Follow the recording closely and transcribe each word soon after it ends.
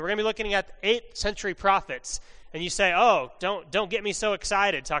We're going to be looking at 8th century prophets. And you say, oh, don't get me so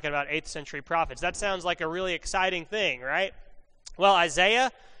excited talking about 8th century prophets. That sounds like a really exciting thing, right? Well,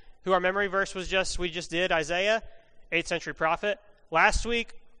 Isaiah, who our memory verse we just did, Isaiah, 8th century prophet. Last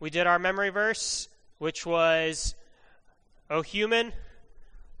week, we did our memory verse, which was, O human,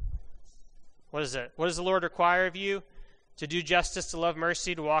 what is it? What does the Lord require of you? To do justice, to love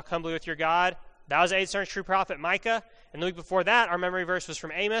mercy, to walk humbly with your God. That was 8th century prophet Micah. And the week before that, our memory verse was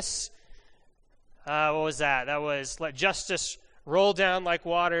from Amos. What was that? That was, let justice roll down like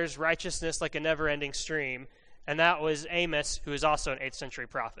waters, righteousness like a never-ending stream. And that was Amos, who is also an 8th century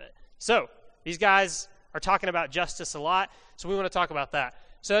prophet. So, these guys are talking about justice a lot, so we want to talk about that.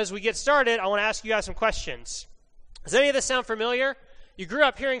 So as we get started, I want to ask you guys some questions. Does any of this sound familiar? You grew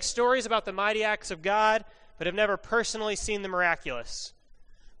up hearing stories about the mighty acts of God, but have never personally seen the miraculous.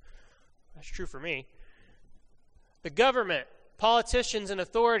 That's true for me. The government, politicians, and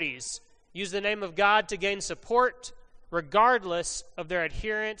authorities use the name of God to gain support, regardless of their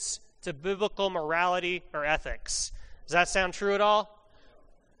adherence to biblical morality or ethics. Does that sound true at all?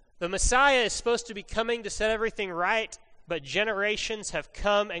 The Messiah is supposed to be coming to set everything right, but generations have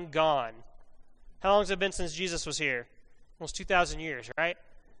come and gone. How long has it been since Jesus was here? Almost 2,000 years, right?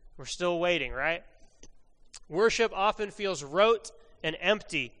 We're still waiting, right? Worship often feels rote and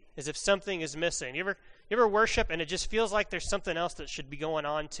empty, as if something is missing. You ever worship and it just feels like there's something else that should be going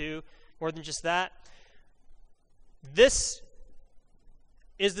on too, more than just that? This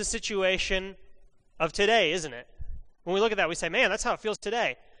is the situation of today, isn't it? When we look at that, we say, man, that's how it feels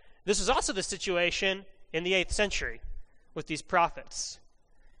today. This was also the situation in the 8th century with these prophets.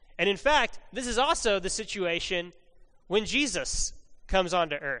 And in fact, this is also the situation when Jesus comes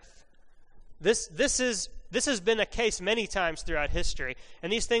onto earth. This has been a case many times throughout history,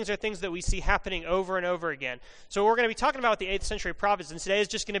 and these things are things that we see happening over and over again. So we're going to be talking about the 8th century prophets, and today is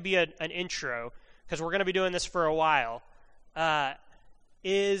just going to be an intro, because we're going to be doing this for a while, we're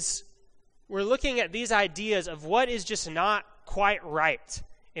looking at these ideas of what is just not quite right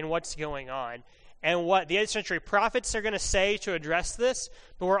in what's going on, and what the 8th century prophets are going to say to address this,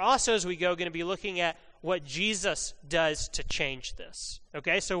 but we're also, as we go, going to be looking at what Jesus does to change this.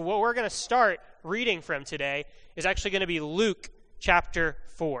 Okay, so what we're going to start reading from today is actually going to be Luke chapter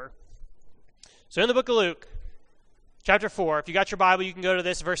 4. So in the book of Luke, chapter 4, if you got your Bible, you can go to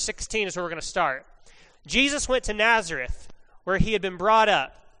this. Verse 16 is where we're going to start. Jesus went to Nazareth, where he had been brought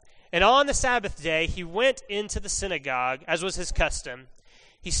up. And on the Sabbath day, he went into the synagogue, as was his custom.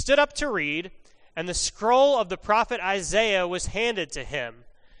 He stood up to read, and the scroll of the prophet Isaiah was handed to him.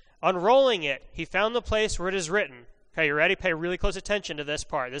 Unrolling it, he found the place where it is written. Okay, you ready? Pay really close attention to this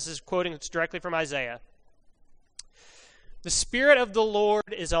part. This is quoting directly from Isaiah. The Spirit of the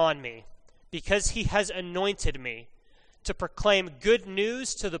Lord is on me, because he has anointed me to proclaim good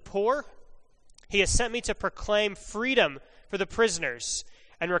news to the poor. He has sent me to proclaim freedom for the prisoners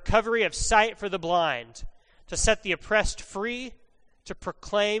and recovery of sight for the blind, to set the oppressed free, to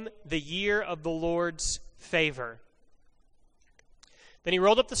proclaim the year of the Lord's favor. Then he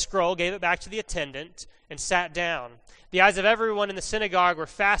rolled up the scroll, gave it back to the attendant, and sat down. The eyes of everyone in the synagogue were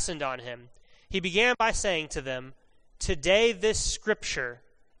fastened on him. He began by saying to them, "Today this scripture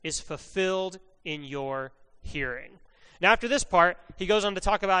is fulfilled in your hearing." Now after this part, he goes on to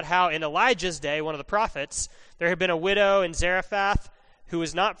talk about how in Elijah's day, one of the prophets, there had been a widow in Zarephath who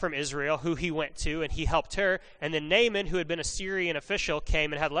was not from Israel, who he went to, and he helped her. And then Naaman, who had been a Syrian official,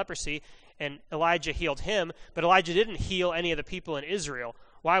 came and had leprosy, and Elijah healed him, but Elijah didn't heal any of the people in Israel.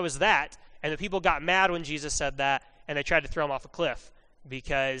 Why was that? And the people got mad when Jesus said that, and they tried to throw him off a cliff,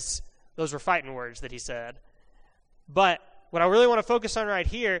 because those were fighting words that he said. But what I really want to focus on right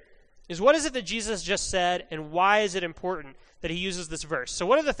here is what is it that Jesus just said, and why is it important that he uses this verse? So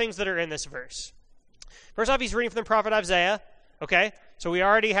what are the things that are in this verse? First off, he's reading from the prophet Isaiah, okay? So we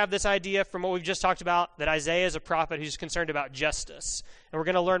already have this idea from what we've just talked about, that Isaiah is a prophet who's concerned about justice. And we're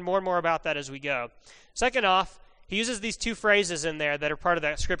going to learn more and more about that as we go. Second off, he uses these two phrases in there that are part of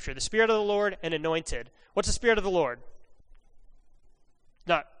that scripture, the Spirit of the Lord and anointed. What's the Spirit of the Lord?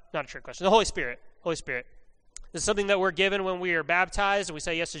 Not a trick question. The Holy Spirit. Holy Spirit. This is something that we're given when we are baptized and we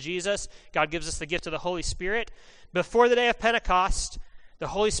say yes to Jesus. God gives us the gift of the Holy Spirit. Before the day of Pentecost, the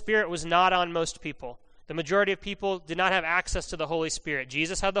Holy Spirit was not on most people. The majority of people did not have access to the Holy Spirit.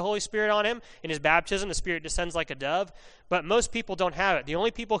 Jesus had the Holy Spirit on him. In his baptism, the Spirit descends like a dove. But most people don't have it. The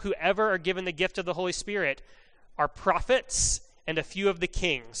only people who ever are given the gift of the Holy Spirit are prophets and a few of the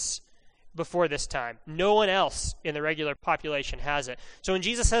kings before this time. No one else in the regular population has it. So when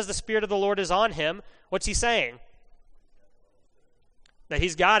Jesus says the Spirit of the Lord is on him, what's he saying? That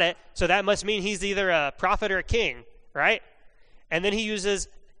he's got it. So that must mean he's either a prophet or a king, right? And then he uses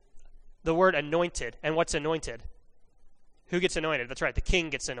the word anointed. And what's anointed? Who gets anointed? That's right, the king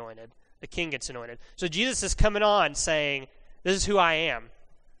gets anointed. The king gets anointed. So Jesus is coming on saying, this is who I am.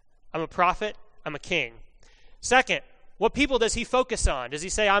 I'm a prophet. I'm a king. Second, what people does he focus on? Does he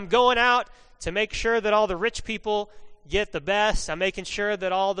say, I'm going out to make sure that all the rich people get the best? I'm making sure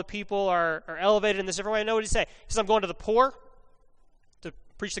that all the people are elevated in this different way? No, what does he say? He says, I'm going to the poor to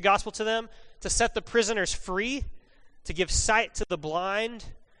preach the gospel to them, to set the prisoners free, to give sight to the blind,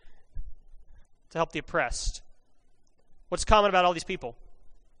 to help the oppressed. What's common about all these people?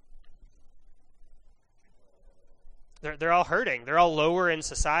 They're all hurting. They're all lower in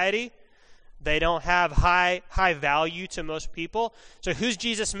society. They don't have high value to most people. So who's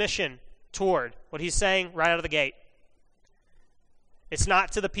Jesus' mission toward? What he's saying right out of the gate. It's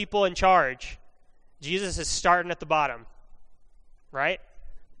not to the people in charge. Jesus is starting at the bottom. Right?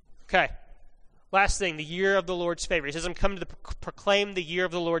 Okay. Last thing, the year of the Lord's favor. He says, I'm coming to proclaim the year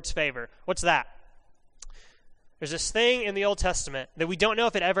of the Lord's favor. What's that? There's this thing in the Old Testament that we don't know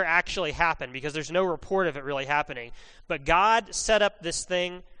if it ever actually happened because there's no report of it really happening. But God set up this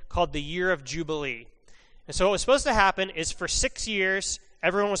thing called the year of Jubilee. And so what was supposed to happen is for 6 years,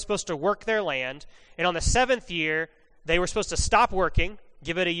 everyone was supposed to work their land. And on the 7th year, they were supposed to stop working,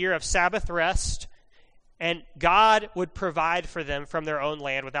 give it a year of Sabbath rest, and God would provide for them from their own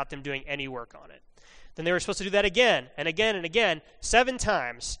land without them doing any work on it. Then they were supposed to do that again and again and again, 7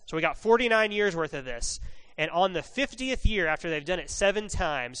 times. So we got 49 years worth of this. And on the 50th year, after they've done it 7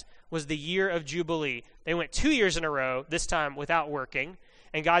 times, was the year of Jubilee. They went 2 years in a row, this time without working.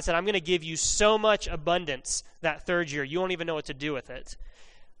 And God said, I'm going to give you so much abundance that 3rd year, you won't even know what to do with it.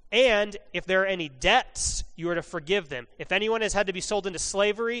 And if there are any debts, you are to forgive them. If anyone has had to be sold into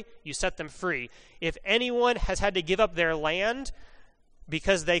slavery, you set them free. If anyone has had to give up their land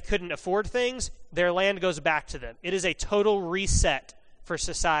because they couldn't afford things, their land goes back to them. It is a total reset for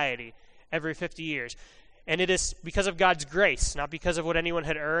society every 50 years. And it is because of God's grace, not because of what anyone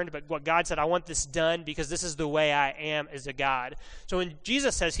had earned, but what God said, I want this done because this is the way I am as a God. So when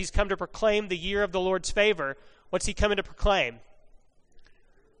Jesus says he's come to proclaim the year of the Lord's favor, what's he coming to proclaim?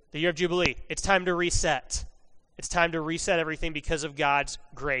 The year of Jubilee. It's time to reset. It's time to reset everything because of God's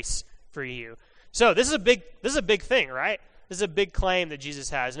grace for you. So this is a big thing, right? This is a big claim that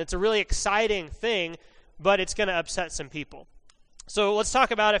Jesus has, and it's a really exciting thing, but it's going to upset some people. So let's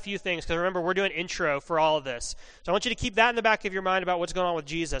talk about a few things, because remember, we're doing intro for all of this. So I want you to keep that in the back of your mind about what's going on with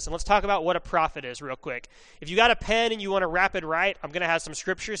Jesus, and let's talk about what a prophet is real quick. If you got a pen and you want to rapid write, I'm going to have some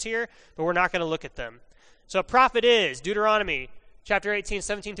scriptures here, but we're not going to look at them. So a prophet is, Deuteronomy chapter 18,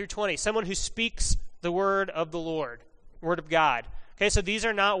 17 through 20, someone who speaks the word of the Lord, word of God. Okay, so these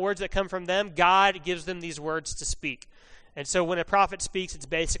are not words that come from them. God gives them these words to speak. And so when a prophet speaks, it's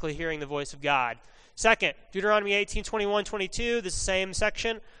basically hearing the voice of God. Second, Deuteronomy 18, 21, 22, this same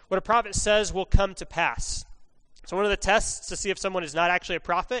section, what a prophet says will come to pass. So one of the tests to see if someone is not actually a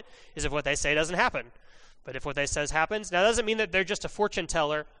prophet is if what they say doesn't happen. But if what they say happens, now that doesn't mean that they're just a fortune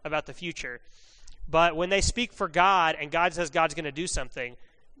teller about the future. But when they speak for God and God says God's going to do something,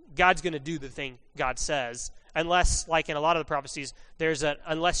 God's going to do the thing God says. Unless, like in a lot of the prophecies, there's a,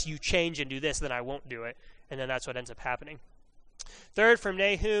 unless you change and do this, then I won't do it. And then that's what ends up happening. Third, from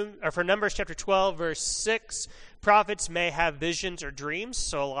Numbers chapter 12, verse 6, prophets may have visions or dreams.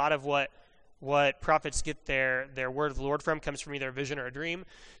 So a lot of what prophets get their word of the Lord from comes from either a vision or a dream.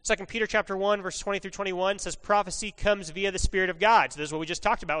 2 Peter chapter 1, verse 20 through 21 says prophecy comes via the Spirit of God. So this is what we just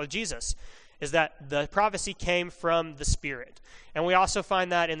talked about with Jesus, is that the prophecy came from the Spirit. And we also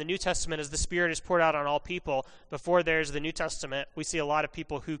find that in the New Testament, as the Spirit is poured out on all people, before there's the New Testament, we see a lot of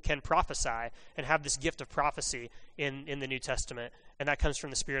people who can prophesy and have this gift of prophecy in the New Testament, and that comes from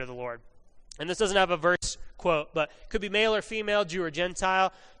the Spirit of the Lord. And this doesn't have a verse quote, but it could be male or female, Jew or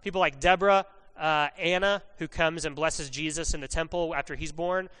Gentile. People like Deborah, Anna, who comes and blesses Jesus in the temple after he's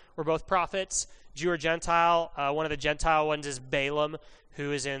born, were both prophets. Jew or Gentile, one of the Gentile ones is Balaam,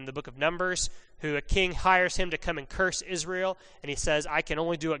 who is in the book of Numbers, who a king hires him to come and curse Israel, and he says, I can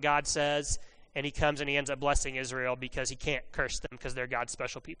only do what God says, and he comes and he ends up blessing Israel because he can't curse them because they're God's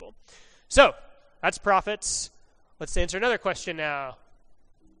special people. So, that's prophets. Let's answer another question now.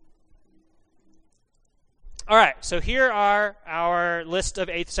 All right, so here are our list of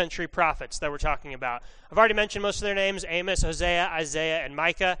 8th century prophets that we're talking about. I've already mentioned most of their names, Amos, Hosea, Isaiah, and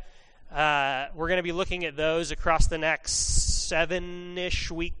Micah. We're going to be looking at those across the next 7-ish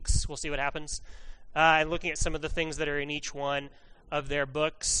weeks. We'll see what happens. And looking at some of the things that are in each one of their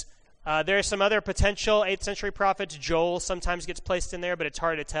books. There are some other potential 8th century prophets. Joel sometimes gets placed in there, but it's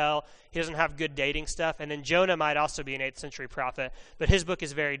hard to tell. He doesn't have good dating stuff. And then Jonah might also be an 8th century prophet, but his book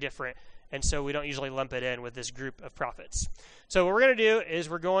is very different. and so we don't usually lump it in with this group of prophets. So what we're going to do is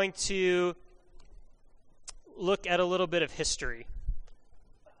we're going to look at a little bit of history.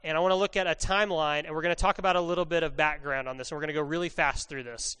 And I want to look at a timeline, and we're going to talk about a little bit of background on this. And we're going to go really fast through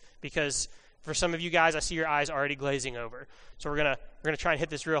this because for some of you guys, I see your eyes already glazing over. So we're going to try and hit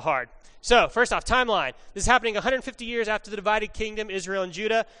this real hard. So first off, timeline. This is happening 150 years after the divided kingdom, Israel and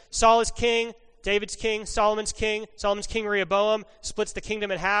Judah. Saul is king. David's king. Solomon's king. Solomon's king Rehoboam splits the kingdom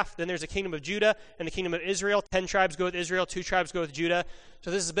in half. Then there's the kingdom of Judah and the kingdom of Israel. 10 tribes go with Israel. 2 tribes go with Judah.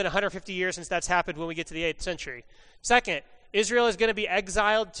 So this has been 150 years since that's happened when we get to the 8th century. Second, Israel is going to be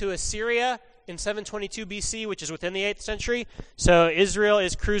exiled to Assyria in 722 BC, which is within the 8th century. So Israel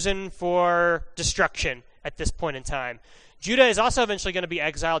is cruising for destruction at this point in time. Judah is also eventually going to be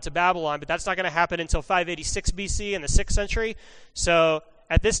exiled to Babylon, but that's not going to happen until 586 BC in the 6th century. So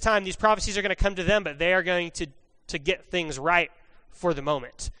at this time, these prophecies are going to come to them, but they are going to get things right for the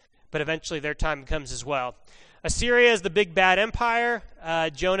moment. But eventually their time comes as well. Assyria is the big bad empire.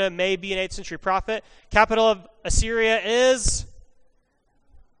 Jonah may be an 8th century prophet. Capital of Assyria is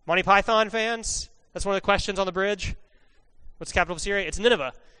Monty Python fans. That's one of the questions on the bridge. What's the capital of Assyria? It's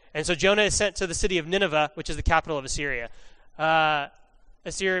Nineveh. And so Jonah is sent to the city of Nineveh, which is the capital of Assyria.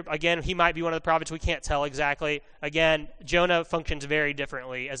 Assyria, again, he might be one of the prophets. We can't tell exactly. Again, Jonah functions very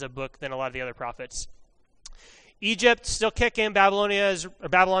differently as a book than a lot of the other prophets. Egypt still kicking.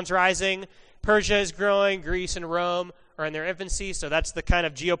 Babylon's rising. Persia is growing. Greece and Rome are in their infancy. So that's the kind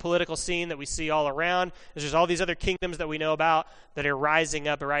of geopolitical scene that we see all around. There's all these other kingdoms that we know about that are rising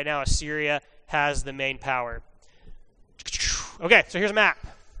up. But right now, Assyria has the main power. Okay, so here's a map.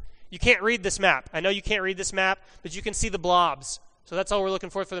 You can't read this map. I know you can't read this map, but you can see the blobs. So that's all we're looking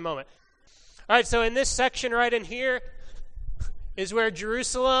for the moment. All right, so in this section right in here is where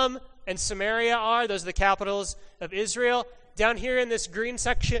Jerusalem and Samaria are. Those are the capitals of Israel. Down here in this green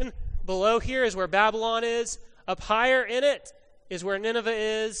section below here is where Babylon is. Up higher in it is where Nineveh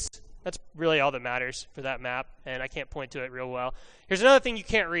is. That's really all that matters for that map, and I can't point to it real well. Here's another thing you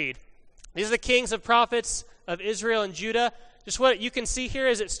can't read. These are the kings of prophets of Israel and Judah. Just what you can see here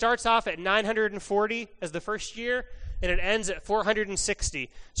is it starts off at 940 as the first year, and it ends at 460.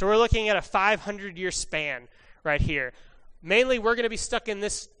 So we're looking at a 500-year span right here. Mainly, we're going to be stuck in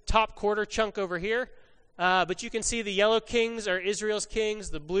this top quarter chunk over here. But you can see the yellow kings are Israel's kings.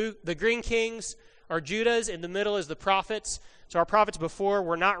 The green kings are Judah's. In the middle is the prophets. So our prophets before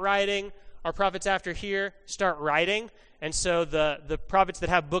were not writing. Our prophets after here start writing. And so the prophets that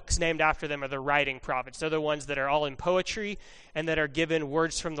have books named after them are the writing prophets. They're the ones that are all in poetry and that are given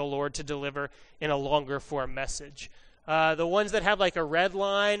words from the Lord to deliver in a longer form message. The ones that have like a red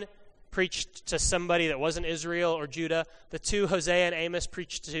line preached to somebody that wasn't Israel or Judah. The 2, Hosea and Amos,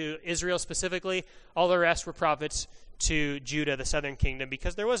 preached to Israel specifically. All the rest were prophets to Judah, the southern kingdom,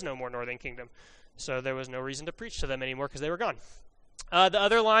 because there was no more northern kingdom. So there was no reason to preach to them anymore because they were gone. The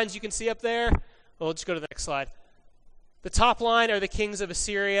other lines you can see up there, well, let's go to the next slide. The top line are the kings of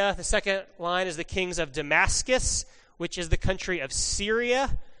Assyria. The second line is the kings of Damascus, which is the country of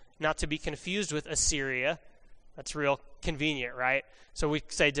Syria, not to be confused with Assyria. That's real convenient, right? So we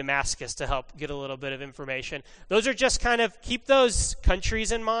say Damascus to help get a little bit of information. Those are just kind of, keep those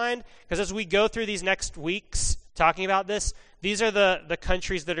countries in mind, because as we go through these next weeks talking about this, these are the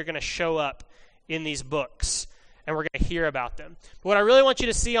countries that are going to show up in these books, and we're going to hear about them. But what I really want you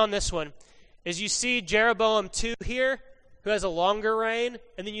to see on this one is you see Jeroboam 2 here, who has a longer reign,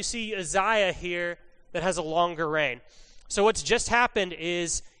 and then you see Uzziah here that has a longer reign. So what's just happened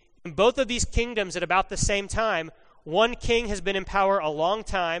is in both of these kingdoms at about the same time, one king has been in power a long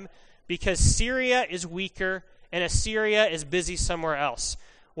time because Syria is weaker and Assyria is busy somewhere else.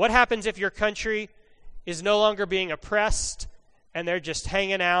 What happens if your country is no longer being oppressed and they're just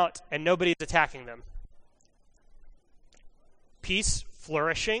hanging out and nobody's attacking them? Peace,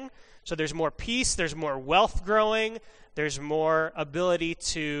 flourishing. So there's more peace, there's more wealth growing, there's more ability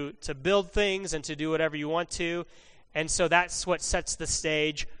to build things and to do whatever you want to. And so that's what sets the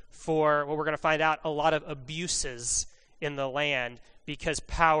stage for what we're going to find out, a lot of abuses in the land because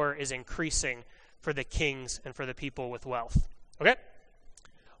power is increasing for the kings and for the people with wealth. Okay?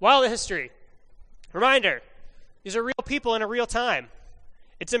 While the history. Reminder, these are real people in a real time.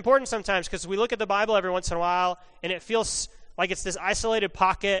 It's important sometimes because we look at the Bible every once in a while and it feels like it's this isolated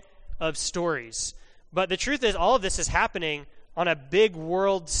pocket of stories. But the truth is all of this is happening on a big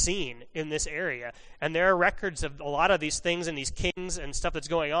world scene in this area. And there are records of a lot of these things and these kings and stuff that's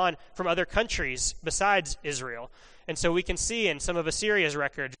going on from other countries besides Israel. And so we can see in some of Assyria's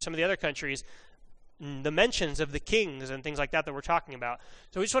records, some of the other countries, the mentions of the kings and things like that we're talking about.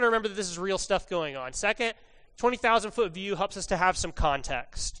 So we just want to remember that this is real stuff going on. Second, 20,000-foot view helps us to have some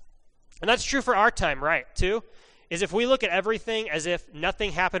context. And that's true for our time, right, too? Is if we look at everything as if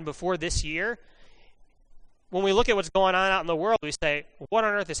nothing happened before this year, when we look at what's going on out in the world, we say, what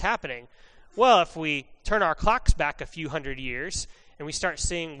on earth is happening? Well, if we turn our clocks back a few hundred years and we start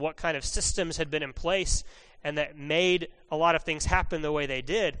seeing what kind of systems had been in place and that made a lot of things happen the way they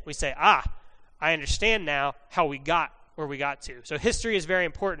did, we say, I understand now how we got where we got to. So history is very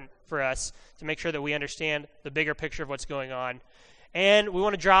important for us to make sure that we understand the bigger picture of what's going on. And we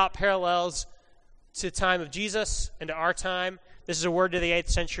want to draw out parallels to the time of Jesus and to our time. This is a word to the 8th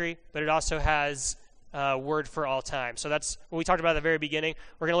century, but it also has a word for all time. So that's what we talked about at the very beginning.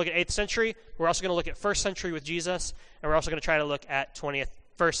 We're going to look at 8th century. We're also going to look at 1st century with Jesus. And we're also going to try to look at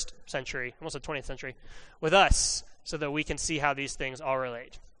 1st century, almost at 20th century, with us so that we can see how these things all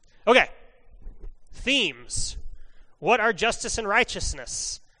relate. Okay, themes. What are justice and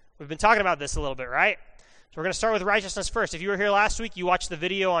righteousness? We've been talking about this a little bit, right? So we're going to start with righteousness first. If you were here last week, you watched the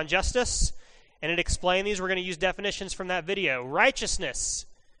video on justice, and it explained these. We're going to use definitions from that video. Righteousness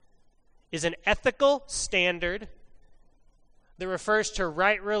is an ethical standard that refers to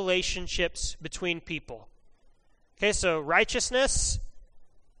right relationships between people. Okay, so righteousness,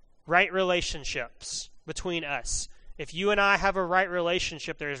 right relationships between us. If you and I have a right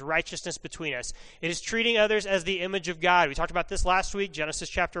relationship, there is righteousness between us. It is treating others as the image of God. We talked about this last week, Genesis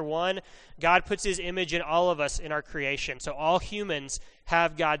chapter 1. God puts his image in all of us in our creation. So all humans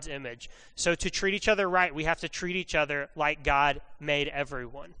have God's image. So to treat each other right, we have to treat each other like God made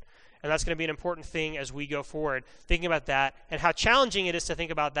everyone. And that's going to be an important thing as we go forward, thinking about that and how challenging it is to think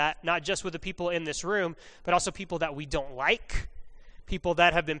about that, not just with the people in this room, but also people that we don't like, people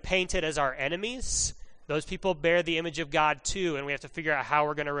that have been painted as our enemies. Those people bear the image of God too, and we have to figure out how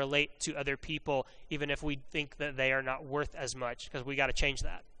we're going to relate to other people, even if we think that they are not worth as much, because we got to change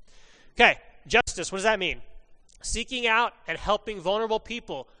that. Okay, justice, what does that mean? Seeking out and helping vulnerable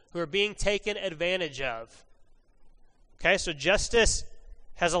people who are being taken advantage of. Okay, so justice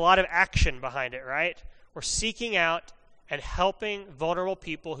has a lot of action behind it, right? We're seeking out and helping vulnerable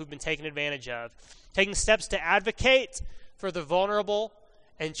people who've been taken advantage of, taking steps to advocate for the vulnerable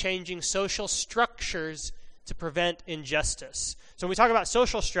and changing social structures to prevent injustice. So when we talk about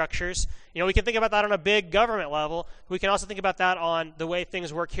social structures, we can think about that on a big government level. We can also think about that on the way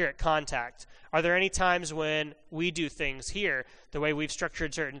things work here at Contact. Are there any times when we do things here, the way we've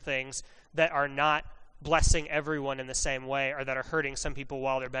structured certain things, that are not blessing everyone in the same way or that are hurting some people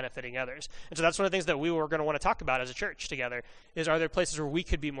while they're benefiting others? And so that's one of the things that we were going to want to talk about as a church together, is are there places where we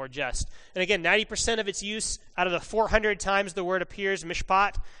could be more just? And again, 90% of its use out of the 400 times the word appears,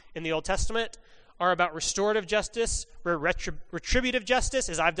 mishpat, in the Old Testament, are about restorative justice, where retributive justice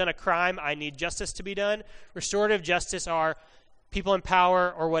is I've done a crime, I need justice to be done. Restorative justice are people in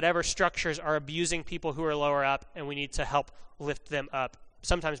power or whatever structures are abusing people who are lower up, and we need to help lift them up,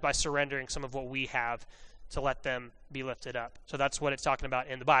 sometimes by surrendering some of what we have to let them be lifted up. So that's what it's talking about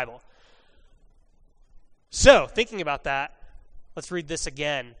in the Bible. So, thinking about that, let's read this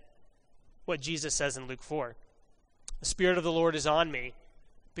again, what Jesus says in Luke 4. The Spirit of the Lord is on me,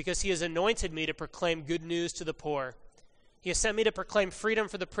 because he has anointed me to proclaim good news to the poor. He has sent me to proclaim freedom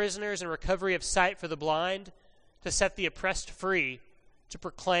for the prisoners and recovery of sight for the blind, to set the oppressed free, to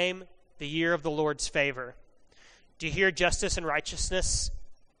proclaim the year of the Lord's favor. Do you hear justice and righteousness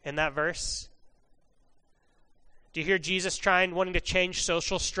in that verse? Do you hear Jesus wanting to change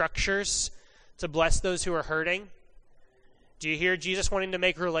social structures to bless those who are hurting? Do you hear Jesus wanting to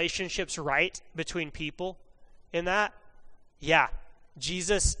make relationships right between people in that? Yeah.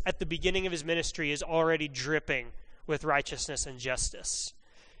 Jesus, at the beginning of his ministry, is already dripping with righteousness and justice.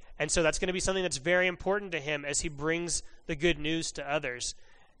 And so that's going to be something that's very important to him as he brings the good news to others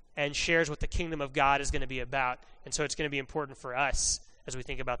and shares what the kingdom of God is going to be about. And so it's going to be important for us as we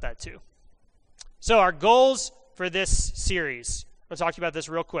think about that too. So our goals for this series, I'll talk to you about this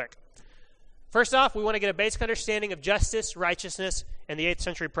real quick. First off, we want to get a basic understanding of justice, righteousness, and the 8th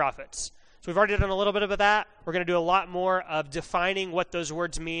century prophets. So we've already done a little bit of that. We're going to do a lot more of defining what those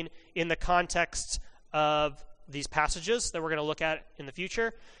words mean in the context of these passages that we're going to look at in the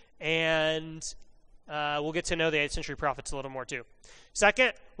future. And we'll get to know the 8th century prophets a little more too.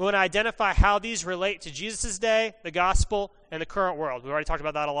 Second, we want to identify how these relate to Jesus' day, the gospel, and the current world. We've already talked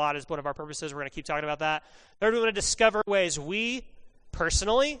about that a lot as one of our purposes. We're going to keep talking about that. Third, we want to discover ways we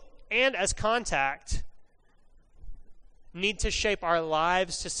personally and as Contact need to shape our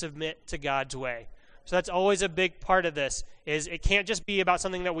lives to submit to God's way. So that's always a big part of this, is it can't just be about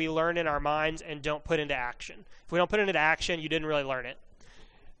something that we learn in our minds and don't put into action. If we don't put it into action, you didn't really learn it.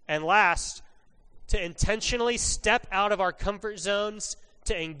 And last, to intentionally step out of our comfort zones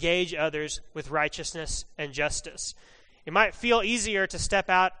to engage others with righteousness and justice. It might feel easier to step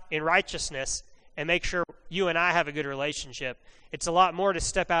out in righteousness and make sure you and I have a good relationship. It's a lot more to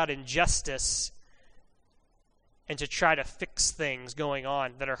step out in justice and to try to fix things going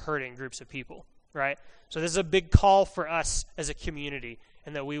on that are hurting groups of people, right? So this is a big call for us as a community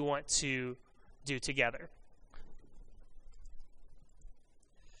and that we want to do together.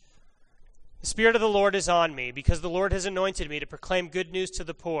 The Spirit of the Lord is on me, because the Lord has anointed me to proclaim good news to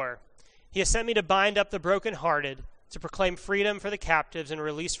the poor. He has sent me to bind up the brokenhearted, to proclaim freedom for the captives and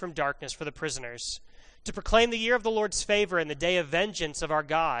release from darkness for the prisoners, to proclaim the year of the Lord's favor and the day of vengeance of our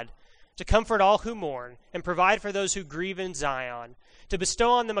God, to comfort all who mourn and provide for those who grieve in Zion, to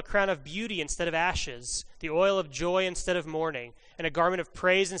bestow on them a crown of beauty instead of ashes, the oil of joy instead of mourning, and a garment of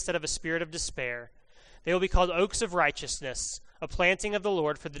praise instead of a spirit of despair. They will be called oaks of righteousness, a planting of the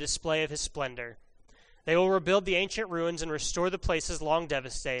Lord for the display of his splendor. They will rebuild the ancient ruins and restore the places long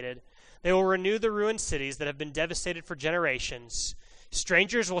devastated. They will renew the ruined cities that have been devastated for generations.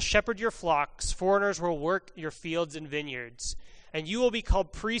 Strangers will shepherd your flocks, foreigners will work your fields and vineyards. And you will be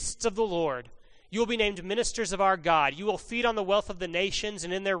called priests of the Lord. You will be named ministers of our God. You will feed on the wealth of the nations,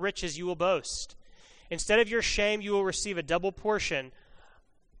 and in their riches you will boast. Instead of your shame, you will receive a double portion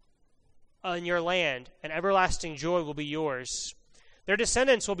in your land, and everlasting joy will be yours. Their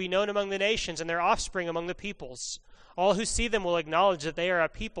descendants will be known among the nations, and their offspring among the peoples. All who see them will acknowledge that they are a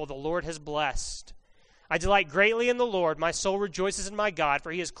people the Lord has blessed. I delight greatly in the Lord. My soul rejoices in my God,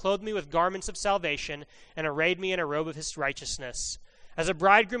 for he has clothed me with garments of salvation and arrayed me in a robe of his righteousness. As a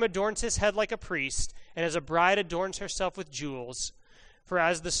bridegroom adorns his head like a priest, and as a bride adorns herself with jewels. For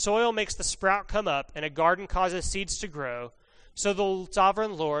as the soil makes the sprout come up, and a garden causes seeds to grow, so the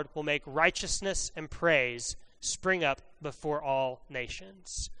sovereign Lord will make righteousness and praise spring up before all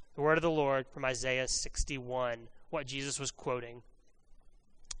nations. The word of the Lord from Isaiah 61, what Jesus was quoting.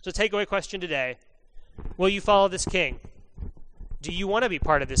 So takeaway question today. Will you follow this king? Do you want to be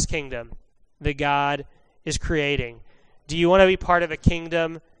part of this kingdom that God is creating? Do you want to be part of a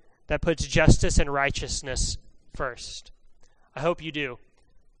kingdom that puts justice and righteousness first? I hope you do.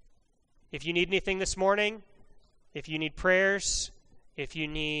 If you need anything this morning, if you need prayers, if you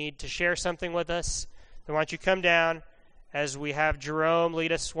need to share something with us, then why don't you come down as we have Jerome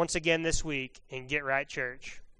lead us once again this week in Get Right Church.